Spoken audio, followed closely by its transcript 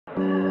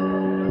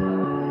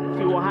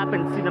see what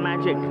happens, see the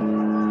magic.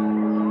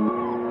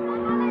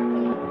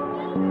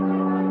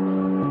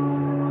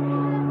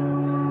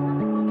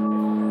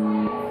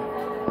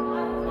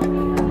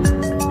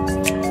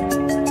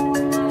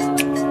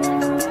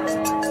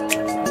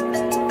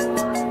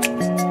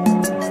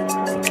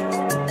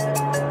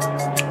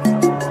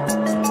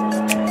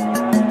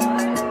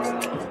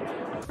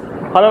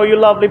 Hello you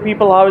lovely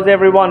people, how is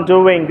everyone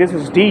doing? This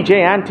is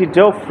DJ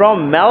Antidote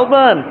from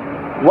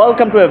Melbourne.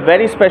 Welcome to a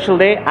very special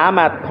day. I'm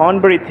at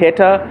Thornbury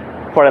Theatre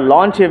for a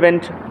launch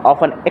event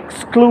of an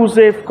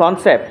exclusive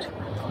concept,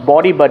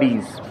 Body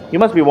Buddies. You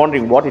must be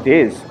wondering what it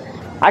is.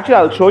 Actually,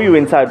 I'll show you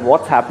inside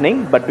what's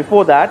happening, but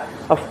before that,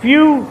 a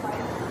few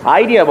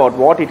idea about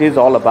what it is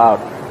all about.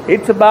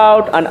 It's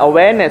about an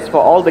awareness for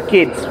all the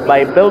kids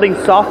by building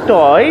soft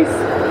toys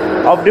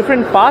of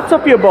different parts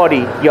of your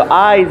body, your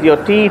eyes, your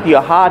teeth,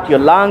 your heart, your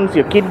lungs,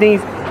 your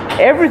kidneys,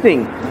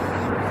 everything.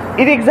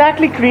 It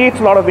exactly creates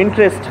a lot of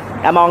interest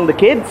among the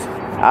kids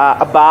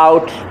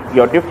about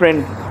your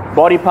different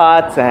body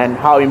parts and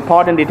how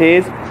important it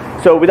is.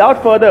 So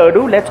without further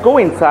ado, let's go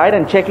inside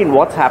and check in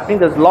what's happening.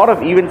 There's a lot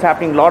of events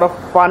happening, a lot of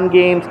fun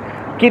games,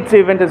 kids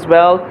event as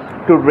well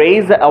to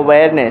raise the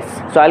awareness.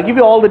 So I'll give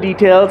you all the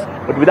details,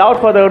 but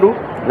without further ado,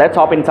 let's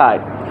hop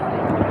inside.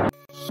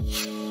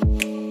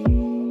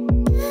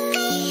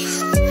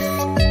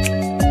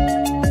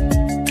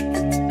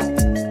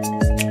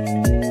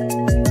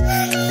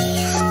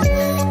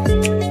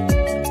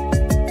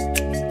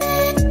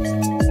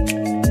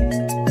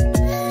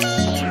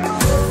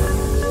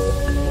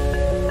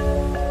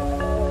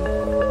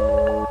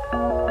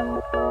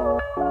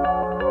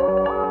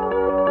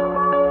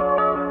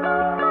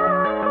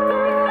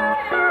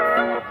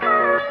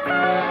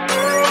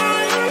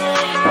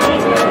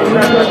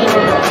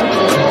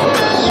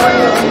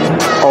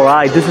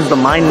 Alright, this is the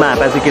mind map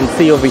as you can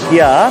see over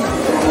here.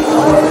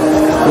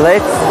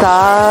 Let's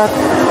start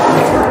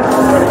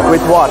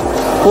with what?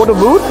 Photo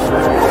booth?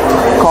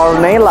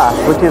 Cornela,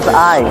 which is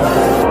I.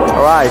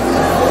 Alright.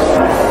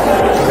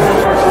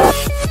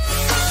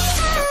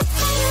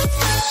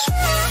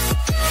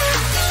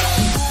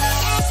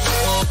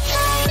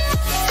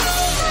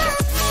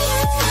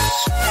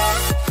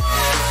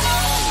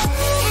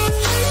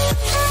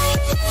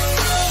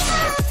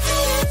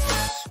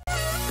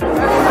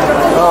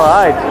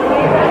 Alright.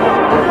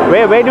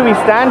 Where do we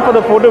stand for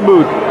the photo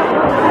booth?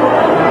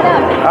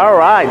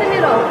 Alright.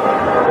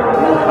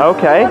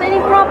 Okay.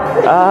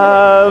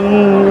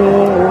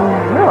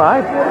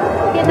 Alright.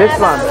 This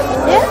one.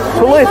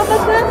 Police.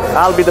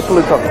 I'll be the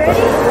police officer.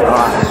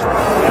 Alright.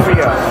 Here we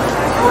go.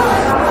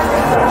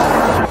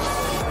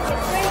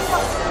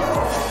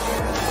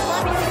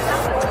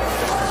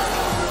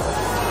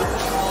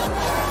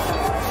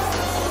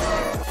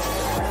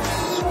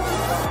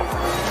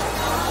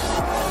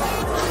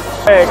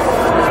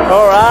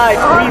 Alright,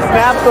 3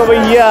 snaps over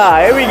here.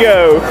 Here we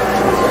go.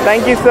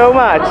 Thank you so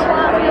much.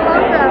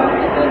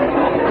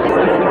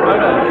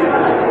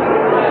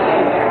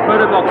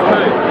 Photo box go.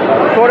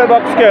 Photo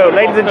box go.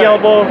 Ladies and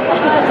gentlemen,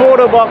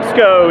 photo box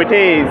go it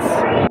is.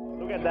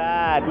 Look at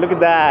that. Look at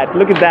that.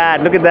 Look at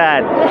that. Look at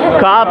that.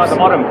 Cops. At the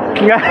bottom.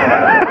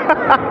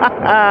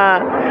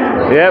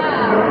 Yep.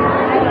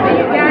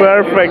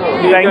 Perfect.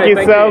 Thank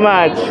you so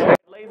much.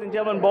 Ladies and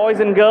gentlemen, boys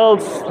and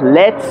girls,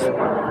 let's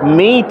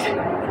meet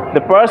the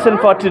person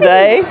for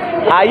today,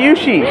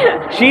 Aayushi.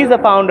 She's the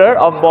founder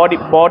of Body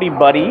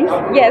Buddies.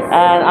 Yes.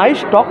 And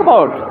Aayushi, talk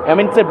about, I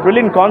mean, it's a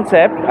brilliant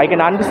concept. I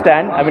can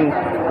understand. I mean,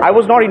 I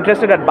was not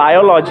interested at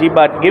biology,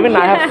 but given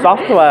I have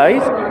soft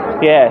toys,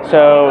 yeah,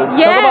 so talk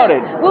about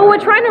it. Well, we're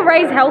trying to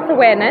raise health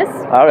awareness.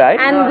 All right.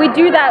 And we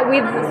do that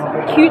with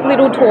cute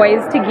little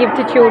toys to give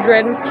to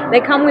children.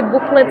 They come with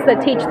booklets that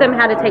teach them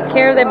how to take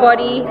care of their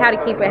body, how to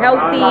keep it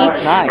healthy.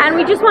 Nice. And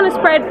we just want to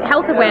spread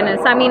health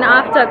awareness. I mean,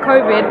 after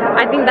COVID,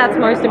 I think that's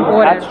most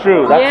important. That's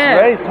true.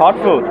 That's very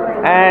thoughtful.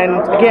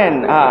 And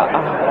again,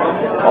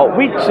 are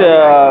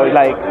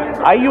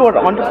you an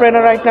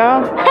entrepreneur right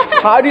now?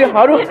 How do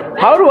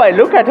I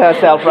look at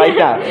herself right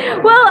now?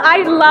 Well,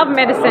 I love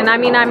medicine. I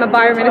mean, I'm a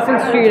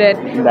biomedicine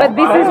student, but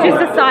this is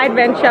just a side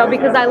venture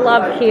because I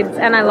love kids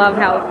and I love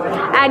health.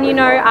 And you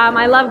know,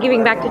 I love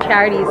giving back to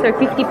charities. So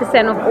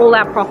 50% of all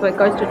our profit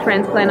goes to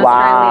Transplant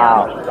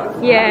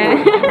Australia.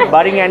 Yeah.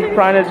 Budding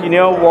entrepreneurs, you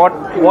know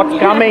what's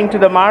coming to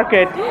the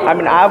market. I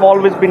mean, I've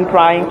always been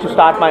trying to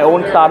start my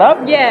own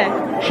startup.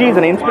 Yeah. She's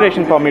an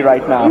inspiration for me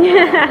right now.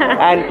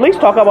 And please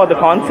talk about the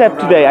concept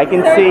today. I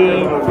can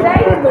see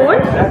today's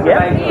launch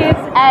is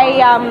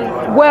a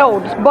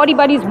Body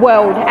Buddies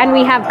world, and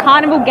we have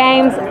carnival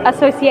games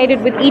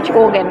associated with each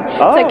organ.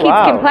 So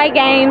kids can play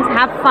games,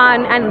 have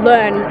fun, and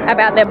learn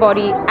about their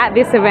body at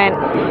this event.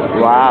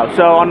 Wow.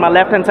 So on my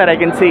left hand side I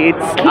can see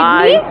it's Kidney.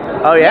 eye.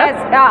 Oh yeah? Yes,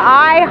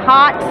 eye,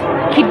 heart,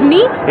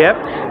 kidney. Yep.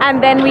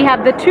 And then we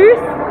have the tooth,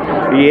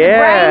 the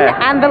brain,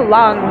 and the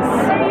lungs.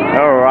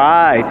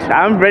 Alright,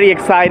 I'm very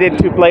excited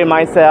to play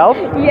myself.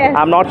 Yes.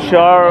 I'm not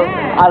sure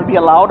I'll be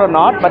allowed or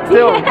not, but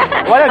still,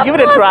 why not give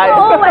it a try?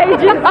 All ages.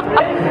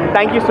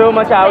 Thank you so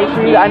much,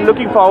 Aayushi. I'm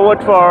looking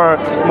forward for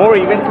more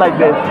events like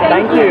this.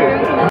 Thank you.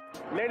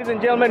 Ladies Ladies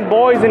and gentlemen,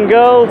 boys and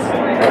girls,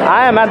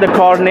 I am at the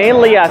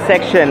Cornelia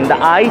section, the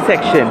eye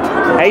section.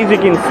 As you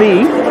can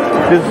see,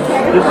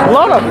 there's a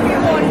lot of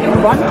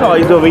fun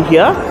toys over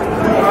here,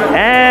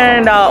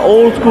 and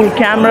old school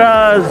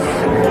cameras,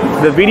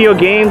 the video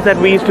games that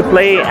we used to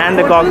play, and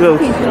the goggles.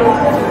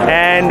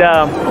 And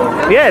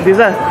yeah, these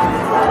are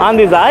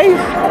these eyes.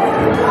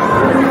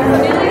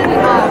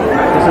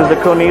 This is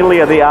the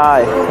Cornelia, the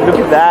eye. Look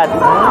at that.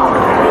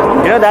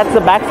 You know, that's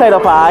the backside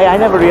of an eye. I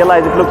never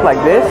realized it looked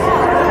like this.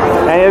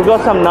 And it's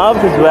got some nerves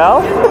as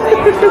well.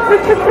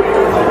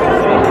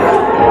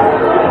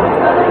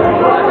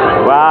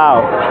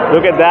 Wow,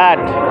 look at that.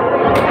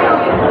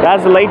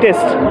 That's the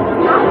latest.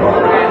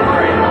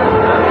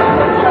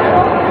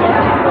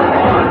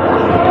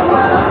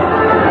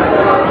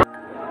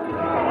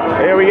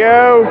 Here we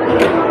go.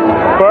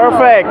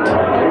 Perfect.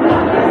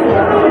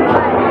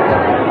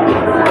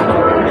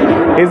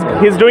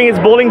 He's doing his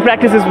bowling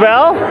practice as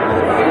well.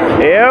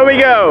 Here we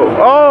go.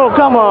 Oh,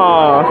 come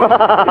on.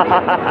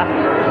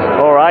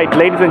 All right,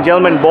 ladies and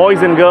gentlemen,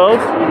 boys and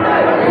girls,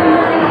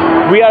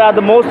 we are at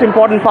the most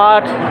important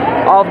part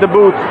of the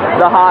booth,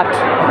 the heart.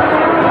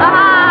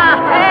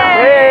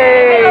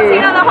 Hey! Let's see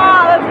the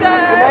heart.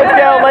 Let's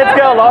go. Let's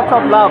go. Lots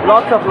of love.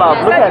 Lots of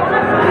love. Look at.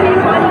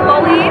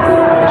 Lollies?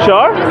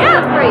 Sure?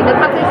 Yeah, free. The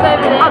cup is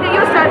over there. I'll get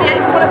you a stone. Yeah,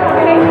 you want to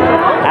put it?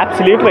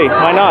 Absolutely.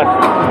 Why not?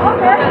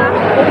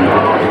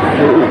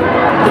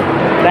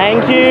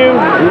 Thank you.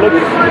 Look,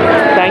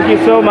 thank you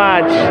so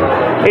much.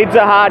 It's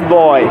a hard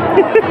boy.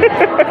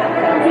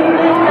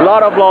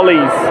 Lot of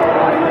lollies.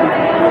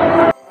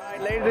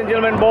 Right, ladies and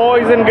gentlemen,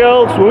 boys and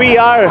girls, we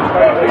are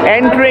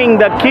entering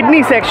the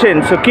kidney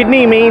section. So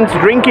kidney means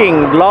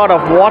drinking, lot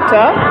of water.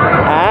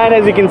 And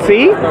as you can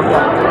see,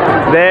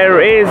 there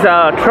is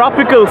a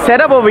tropical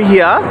setup over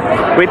here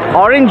with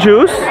orange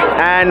juice.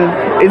 And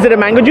is it a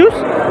mango juice?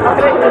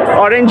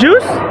 Orange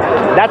juice.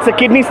 That's a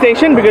kidney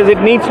station because it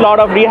needs a lot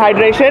of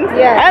dehydration.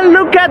 Yeah. And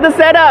look at the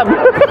setup.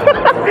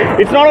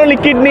 It's not only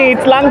kidney,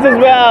 it's lungs as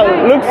well.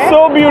 Looks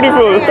so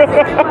beautiful.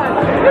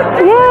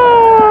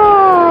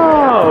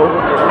 Wow.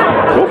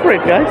 Go for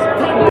it, guys.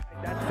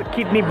 That's the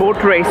kidney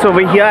boat race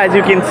over here, as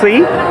you can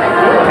see.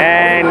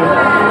 And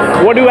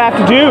what do you have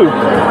to do?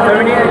 So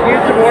we need to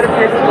use the water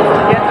test to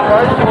get the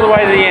boat all the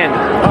way to the end.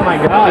 Oh my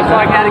god. It's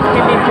like adding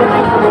kidney from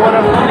the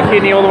water from the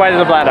kidney all the way to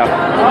the bladder.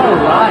 Oh,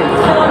 right.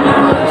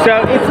 So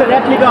it's a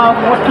replica of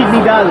what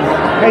kidney does,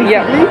 basically?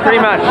 Yeah,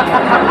 pretty much.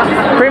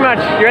 Pretty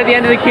much. You're at the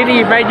end of the kidney,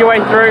 you've made your way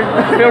through,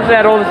 filtered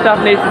out all the stuff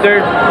it needs to do.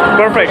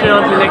 Perfect. Push it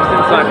on to the next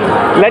inside.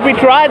 Let me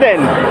try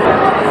then.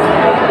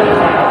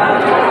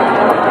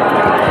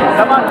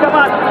 Come on, come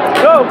on.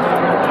 Go.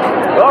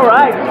 All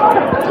right.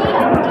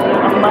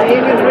 My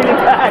aim is really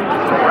bad.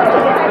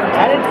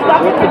 And it's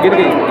stuck.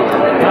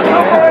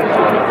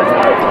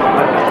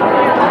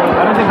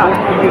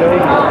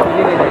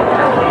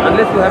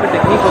 Unless you have a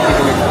technique of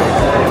getting it.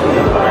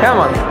 Come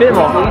on, spin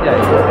more.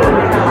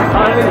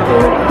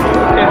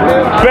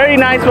 Very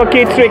nice for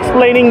kids to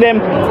explaining them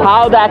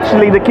how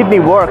actually the kidney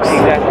works.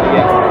 Exactly,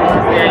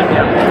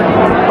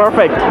 yeah.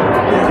 Perfect.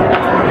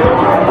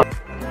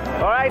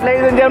 Alright,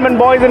 ladies and gentlemen,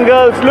 boys and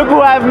girls, look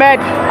who I've met.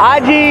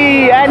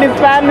 Aji and his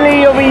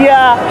family over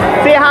here.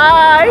 Say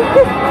hi.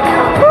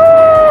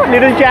 Woo,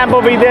 little champ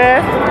over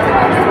there.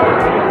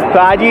 So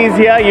Aji is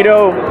here, you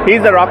know,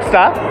 he's the rock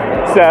star.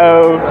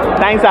 So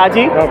thanks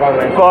Aji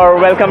for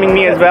welcoming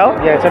me as well.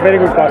 Yeah, it's a very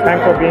good cause.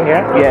 Thanks for being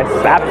here. Yes,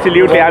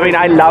 absolutely. I mean,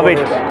 I love it.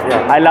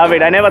 I love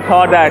it. I never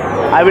thought that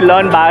I will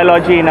learn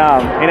biology in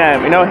a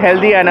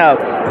healthy and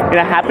in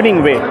a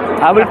happening way.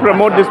 I will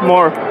promote this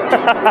more.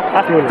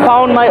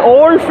 Found my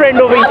old friend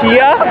over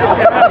here.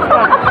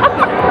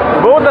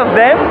 Both of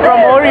them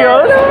from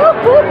Oreos.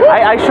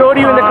 I showed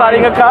you in the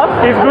Karinga Cup.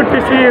 It's good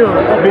to see you.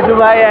 Bidhu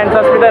Bhai and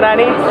Sasmita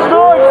Rani.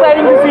 So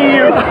exciting to see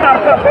you.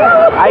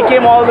 I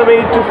came all the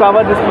way to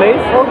cover this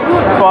place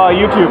for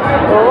YouTube.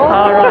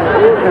 Alright.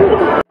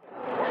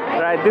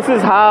 Right, this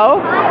is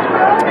how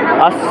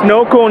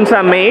snow cones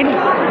are made.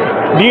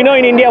 Do you know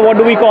in India what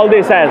do we call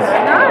this as?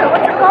 No,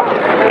 what's it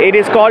called? It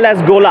is called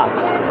as gola.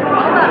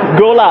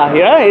 Gola,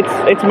 yeah,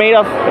 it's made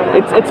of,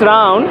 it's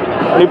round.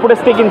 You put a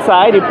stick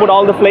inside, you put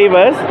all the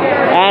flavors,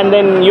 and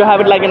then you have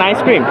it like an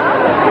ice cream.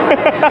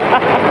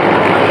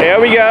 Here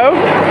we go.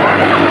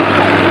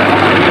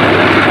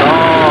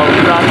 Oh,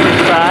 crust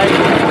inside.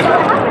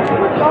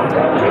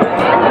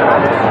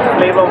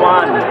 Flavor 1.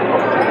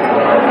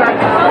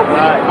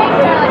 Right.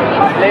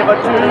 Flavor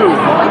 2.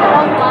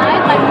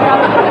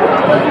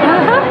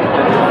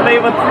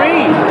 Flavor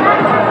 3.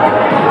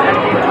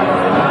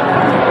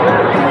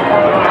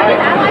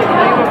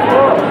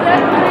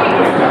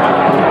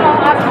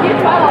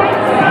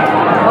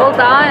 Well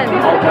done.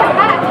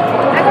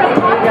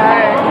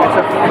 It's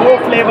a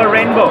 4-flavor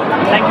rainbow.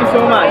 Thank you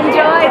so much.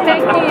 Enjoy,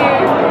 thank you.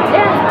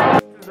 Yeah.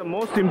 This is the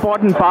most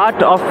important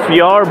part of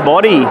your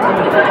body,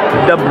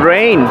 the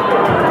brain.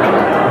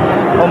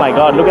 Oh my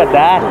god, look at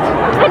that.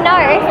 I know.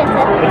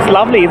 It's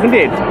lovely, isn't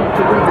it?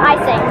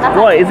 Icing. That's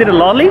What, is it a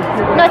lolly?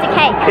 No, it's a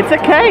cake. It's a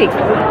cake.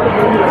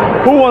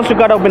 Who wants to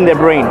cut open their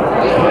brain?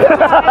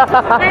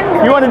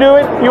 You want to do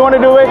it? You want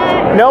to do it?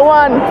 No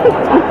one?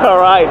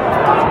 Alright.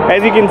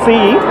 As you can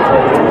see,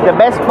 the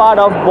best part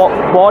of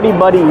Body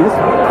Buddies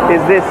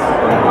is this.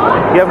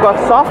 You have got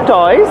soft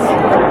toys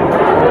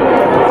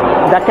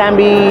that can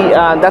be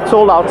that's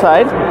sold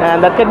outside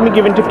and that can be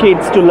given to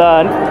kids to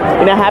learn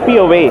in a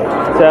happier way.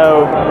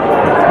 So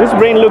this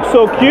brain looks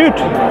so cute.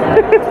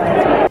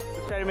 The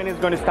ceremony is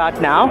going to start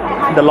now,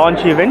 the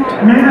launch event.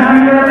 May I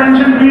have your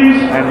attention,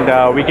 please? And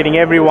we're getting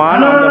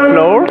everyone on the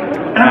floor.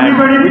 And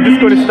we're just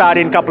going to start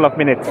in a couple of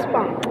minutes.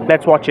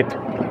 Let's watch it.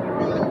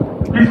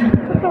 Please.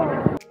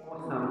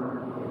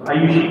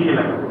 Aayushi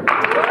Khillan.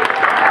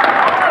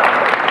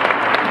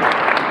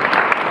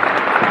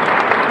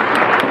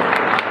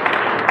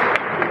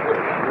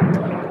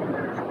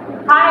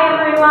 Hi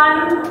everyone,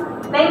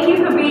 thank you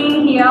for being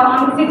here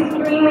on this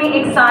extremely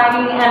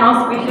exciting and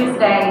auspicious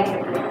day.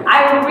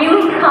 I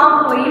really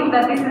can't believe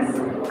that this is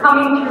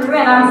coming true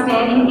and I'm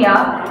standing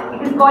here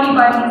because Body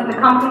Buddies, the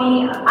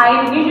company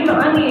I envisioned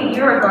only a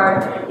year ago,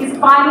 is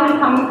finally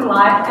coming to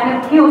life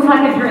and it feels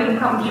like a dream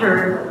come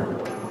true.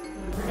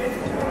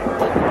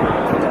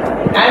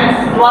 And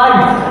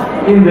slides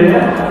in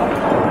there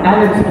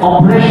and it's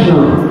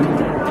operational.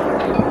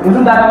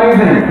 Isn't that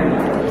amazing?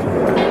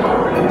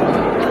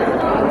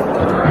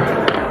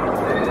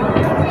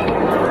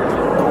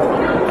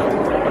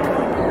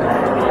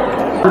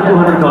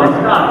 $200. Let's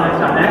start.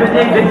 And we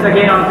take bids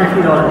again on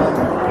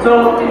 $50. So,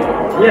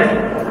 yes,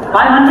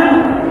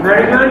 500,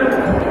 very good.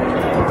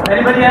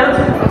 Anybody else?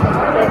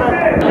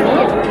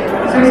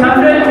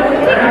 600,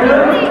 very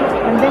good.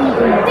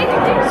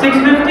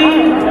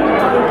 650,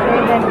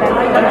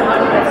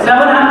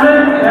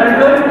 700, very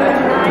good.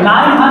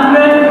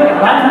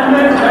 900,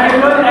 100, very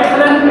good,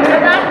 excellent.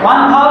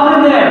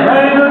 1,000 there,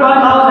 very good,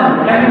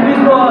 1,000. Can you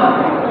please go on?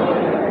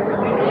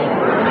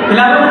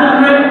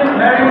 1,100,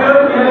 very good.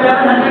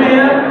 1,100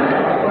 here.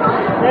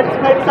 Let's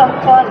make some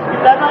fun.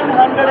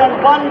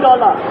 $1,101.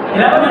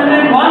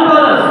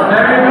 $1,101.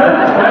 Very good.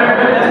 Very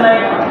good. That's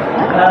like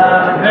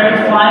very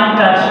fine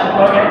touch.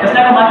 Okay, it's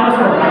like a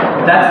microscope.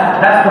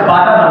 That's the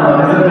bata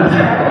number, isn't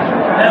it?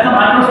 That's the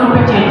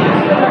microscopic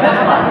changes. Okay,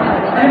 that's fine.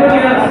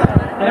 Anybody else?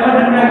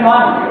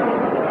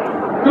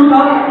 1,101.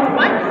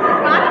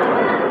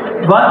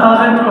 2,000.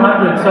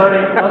 1,200.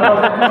 Sorry.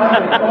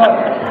 1,200. Come on.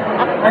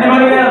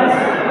 Anybody else?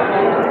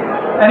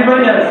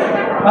 Anybody else?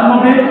 One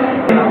more bit.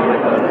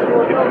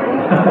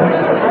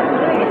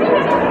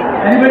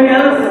 Anybody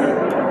else?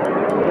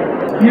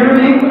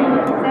 Purity?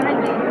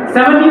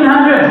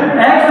 1,700.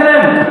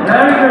 Excellent.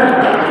 Very good.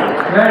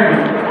 Very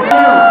good.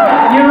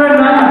 You were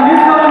nice.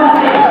 Please come on the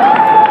stage.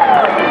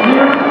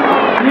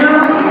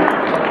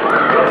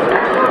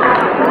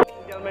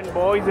 Gentlemen,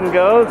 boys and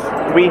girls,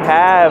 we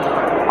have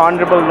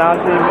Honourable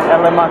Nazih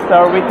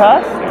sir with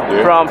us,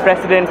 from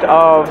President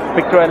of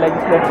Victoria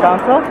Legislative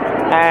Council,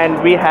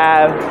 and we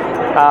have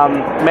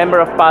Member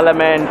of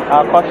Parliament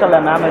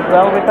Kaushilya ma'am as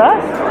well with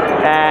us.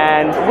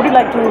 And would you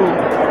like to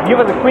give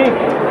us a quick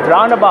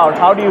roundabout?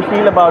 How do you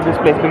feel about this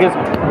place? Because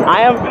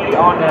I am very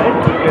honored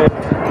because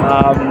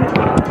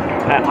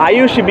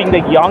Aayushi being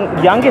the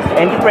youngest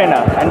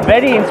entrepreneur and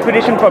very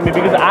inspiration for me,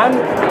 because I'm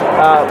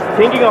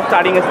thinking of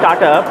starting a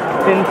startup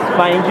since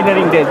my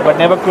engineering days but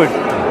never could.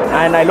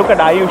 And I look at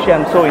Aayushi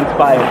and I'm so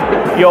inspired.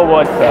 Your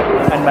words, sir,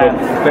 and ma'am.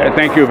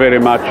 Thank you very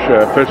much.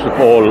 First of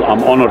all,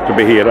 I'm honored to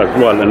be here as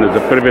well, and it's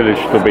a privilege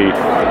to be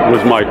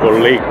with my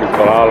colleague,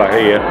 Mr. Ala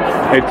here.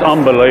 It's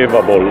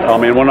unbelievable. I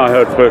mean, when I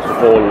heard, first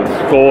of all, the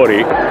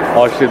story,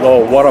 I said,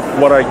 oh, what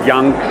a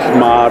young,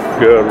 smart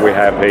girl we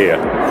have here.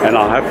 And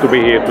I have to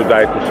be here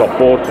today to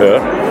support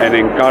her and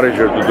encourage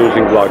her to do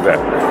things like that.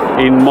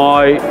 In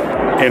my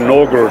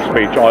inaugural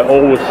speech, I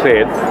always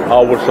said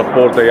I will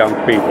support the young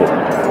people.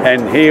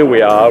 And here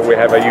we are, we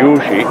have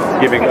Aayushi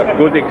giving a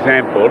good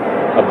example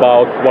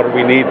about what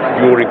we need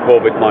during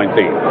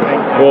COVID-19.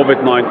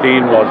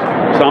 COVID-19 was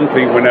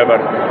something we never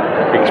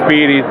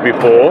experienced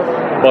before,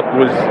 but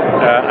with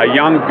a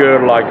young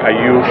girl like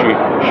Aayushi,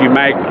 she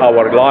makes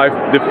our life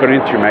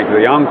different, she makes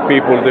the young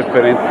people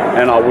different,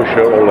 and I wish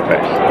her all the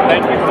best.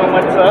 Thank you so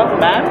much, sir.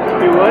 Ma'am, a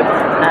few words.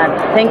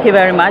 Thank you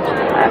very much.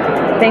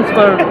 Thanks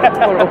for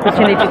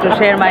opportunity to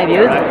share my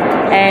views.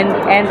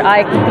 And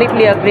I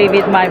completely agree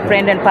with my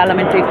friend and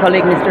parliamentary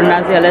colleague, Mr.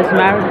 Nazih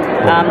Elasmar,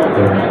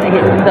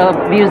 the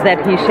views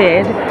that he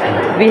shared.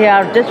 We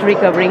are just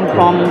recovering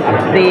from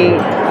the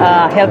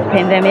health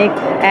pandemic,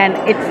 and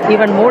it's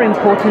even more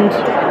important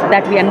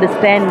that we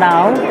understand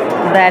now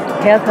that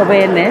health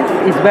awareness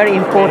is very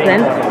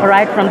important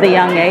right from the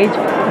young age.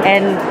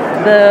 And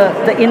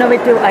the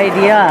innovative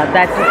idea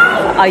that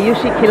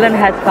Aayushi Khillan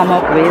has come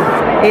up with,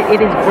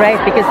 it is great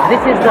because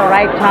this is the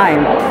right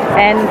time.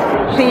 And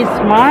she is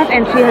smart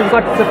and she has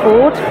got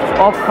support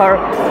of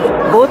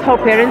both her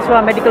parents who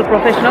are medical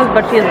professionals,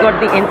 but she has got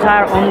the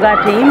entire ONGA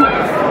team.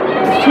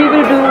 She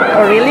will do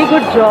a really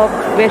good job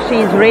where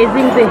she is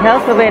raising the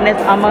health awareness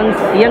amongst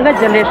younger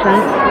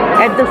generations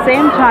At the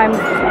same time,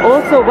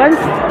 also once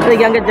the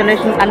younger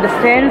generation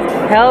understands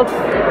health,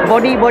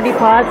 body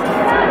parts,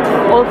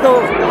 also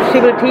she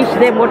will teach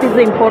them what is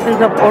the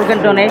importance of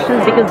organ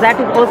donations, because that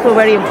is also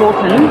very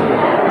important.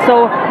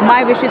 So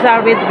my wishes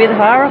are with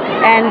her,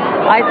 and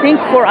I think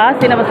for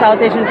us in our South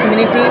Asian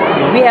community,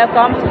 we have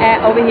come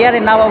over here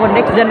and now our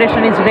next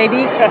generation is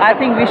ready. I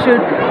think we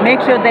should make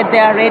sure that they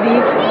are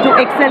ready to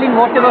excel in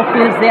whatever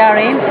fields they are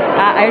in.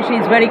 Aayushi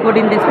is very good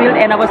in this field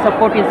and our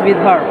support is with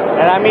her.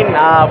 And I mean,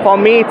 for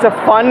me, it's a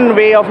fun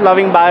way of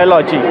loving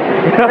biology.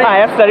 I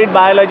have studied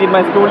biology in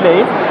my school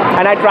days,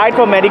 and I tried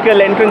for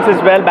medical entrance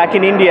as well back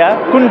in India.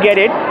 Couldn't get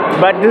it,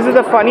 but this is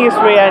the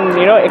funniest way and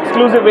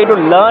exclusive way to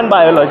learn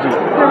biology.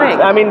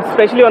 Correct. I mean,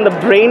 especially on the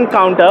brain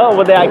counter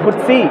over there, I could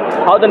see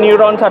how the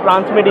neurons are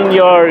transmitting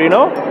your,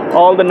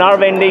 all the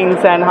nerve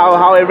endings and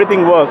how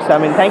everything works. I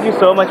mean, thank you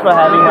so much for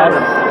having us,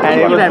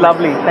 and it was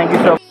lovely. Thank you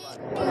so much.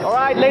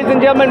 Alright, ladies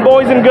and gentlemen,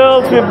 boys and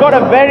girls, we've got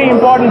a very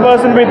important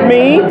person with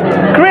me.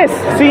 Chris,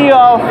 CEO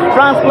of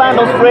Transplant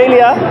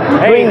Australia.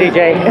 Hey,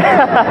 DJ.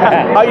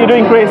 How are you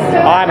doing, Chris?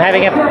 I'm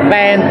having a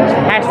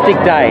fantastic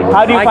day.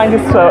 How do you find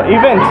this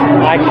event?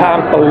 I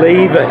can't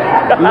believe it.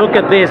 Look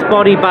at this.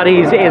 Body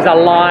Buddies is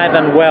alive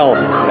and well.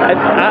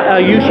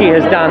 Aayushi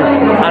has done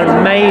an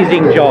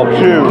amazing job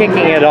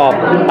kicking it off.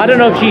 I don't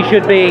know if she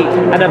should be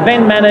an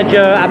event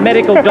manager, a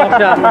medical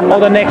doctor, or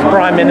the next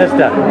Prime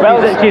Minister.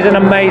 Well, she's an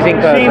amazing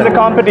person. She's a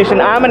competition.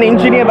 I'm an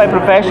engineer by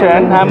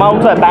profession. I'm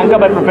also a banker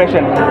by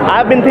profession.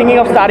 I've been thinking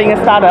of starting a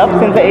startup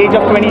since the age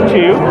of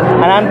 22,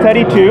 and I'm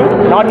 32,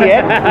 not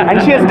yet, and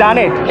she has done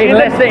it. In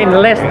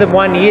less than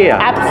 1 year.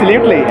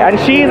 Absolutely, and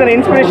she is an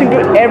inspiration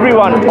to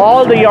everyone,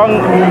 all the young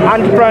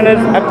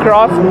entrepreneurs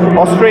across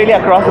Australia,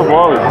 across the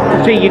world.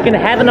 See, you can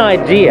have an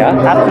idea.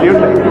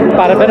 Absolutely.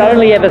 But if it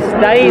only ever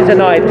stays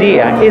an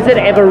idea, is it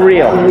ever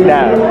real?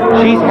 No.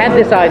 She's had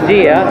this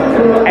idea,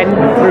 and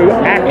through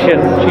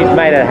action, she's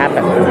made it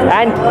happen.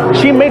 And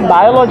she made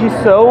biology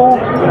so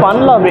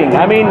fun-loving.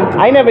 I mean,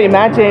 I never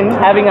imagined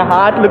having a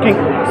heart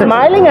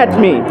smiling at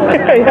me.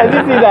 As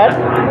you see that.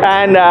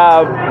 And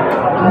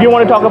you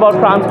want to talk about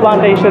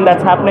transplantation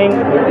that's happening?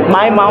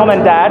 My mom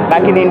and dad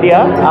back in India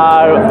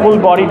are full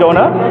body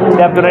donor.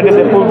 They have donated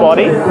their full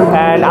body,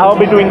 and I'll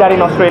be doing that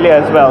in Australia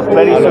as well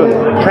very soon.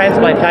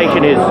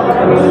 Transplantation is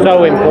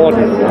so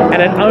important,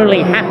 and it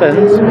only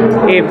happens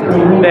if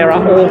there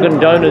are organ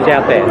donors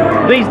out there.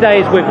 These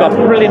days we've got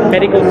brilliant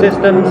medical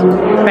systems,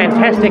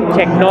 fantastic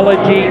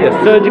technology, the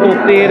surgical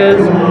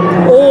theatres,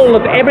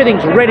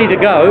 everything's ready to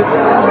go,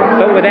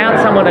 but without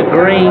someone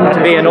agreeing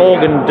to be an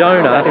organ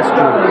donor,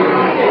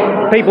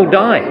 people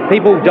die.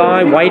 People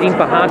die waiting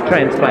for heart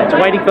transplants,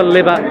 waiting for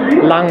liver,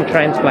 lung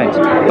transplants.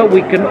 But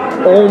we can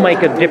all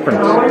make a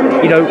difference.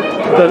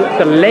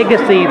 The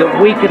legacy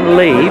that we can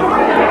leave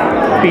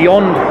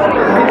beyond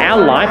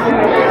our life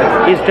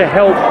is to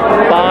help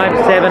 5,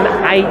 7,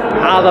 8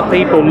 other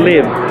people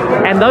live.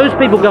 And those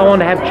people go on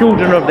to have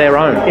children of their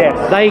own. Yes.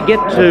 They get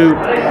to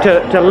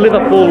live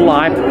a full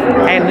life,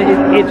 and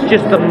it's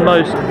just the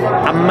most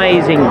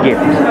amazing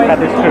gift.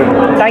 That is true.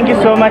 Thank you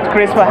so much,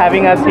 Chris, for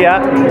having us here,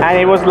 and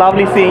it was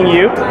lovely seeing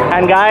you.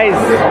 And guys,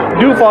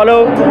 do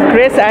follow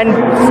Chris and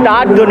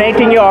start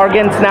donating your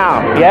organs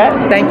now. Yeah?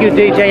 Thank you,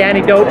 DJ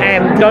Antidote,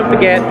 and don't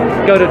forget,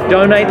 go to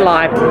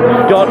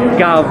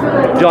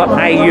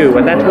donatelife.gov.au,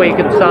 and that's where you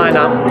can sign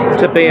up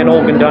to be an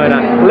organ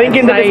donor. Link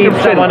in the Save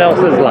description. someone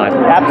else's life.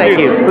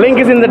 Absolutely. Thank you. Link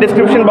is in the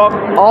description box.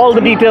 All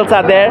the details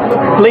are there.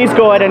 Please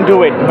go ahead and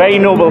do it. Very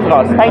noble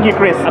cause. Thank you,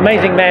 Chris.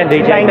 Amazing man,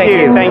 DJ. Thank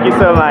you. Thank you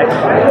so much.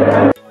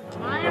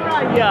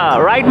 Myra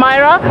here. Right,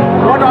 Myra?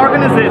 What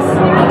organ is this?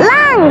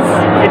 Lungs.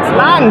 It's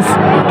lungs.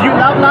 Do you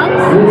love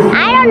lungs?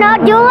 I don't know.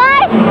 Do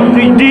I?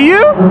 Do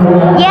you?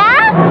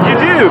 Yeah? You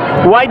do.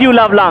 Why do you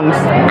love lungs?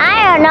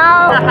 I don't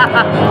know.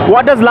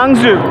 What does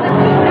lungs do?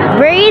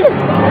 Breathe.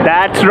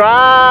 That's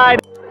right.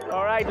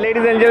 Alright,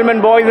 ladies and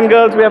gentlemen, boys and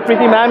girls, we have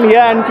Preeti ma'am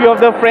here and few of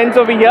the friends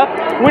over here.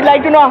 We'd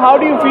like to know, how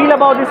do you feel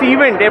about this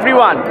event,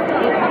 everyone?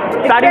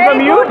 Starting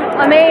from you?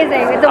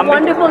 Amazing. It's a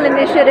wonderful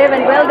initiative,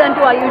 and well done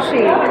to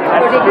Aayushi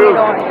for taking it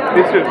on.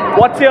 That's true.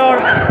 What's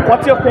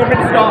your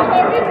favorite stall?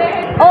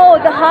 Oh,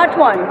 the heart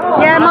one.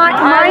 Yeah, mine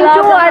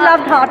too. I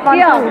loved heart one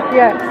too.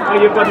 Yeah. Oh,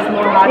 you've got a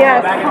small heart in the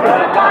back.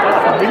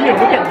 That's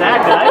brilliant. Look at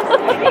that, guys.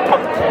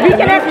 We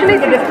can actually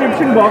in the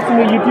description box in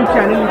the YouTube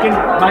channel. You can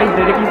buy it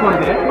directly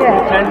from there.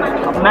 Yeah. And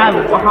ma'am,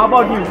 how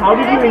about you? How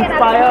did you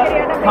inspire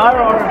her,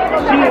 or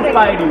she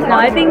inspired you? No,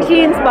 I think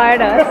she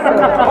inspired us.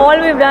 All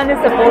we've done is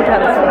support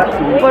her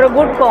for a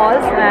good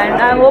cause,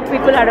 and I hope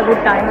people had a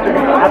good time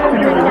today.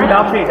 Absolutely, we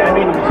loved it. I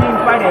mean, she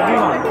inspired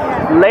everyone.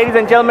 Ladies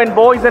and gentlemen,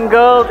 boys and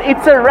girls,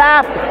 it's a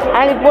wrap,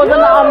 and it was an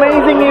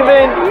amazing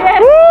event. Yes.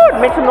 Woo!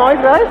 Make some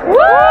noise, guys. Woo!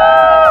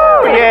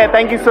 Yeah,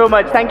 thank you so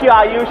much. Thank you,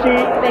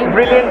 Aayushi.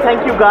 Brilliant.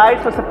 Thank you, guys,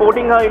 for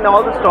supporting her in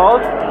all the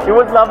stalls. It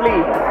was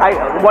lovely.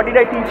 What did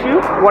I teach you?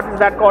 What is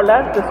that called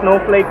as? The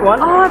snowflake one?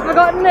 Oh, I've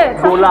forgotten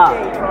it. Gola.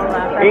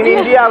 In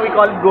India, we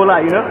call it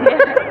gola, you know.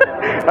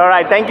 All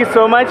right, thank you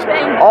so much.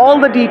 All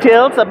the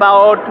details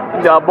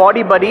about the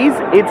Body Buddies,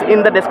 it's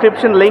in the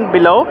description link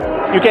below.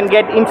 You can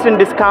get instant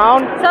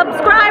discount.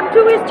 Subscribe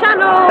to his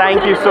channel.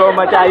 Thank you so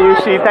much,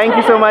 Aayushi. Thank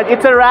you so much.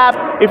 It's a wrap.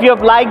 If you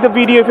have liked the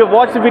video, if you have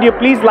watched the video,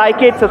 please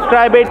like it,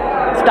 subscribe it,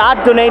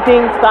 start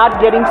donating,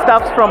 start getting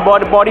stuffs from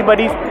Body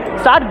Buddies,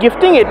 start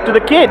gifting it to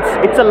the kids.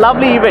 It's a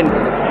lovely event.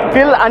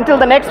 Until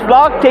the next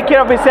vlog, take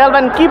care of yourself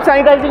and keep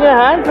sanitizing your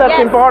hands.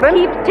 That's important.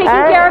 Keep taking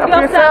care of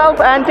yourself.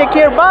 And take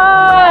care.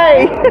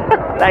 Bye.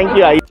 Thank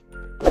you, Aayushi.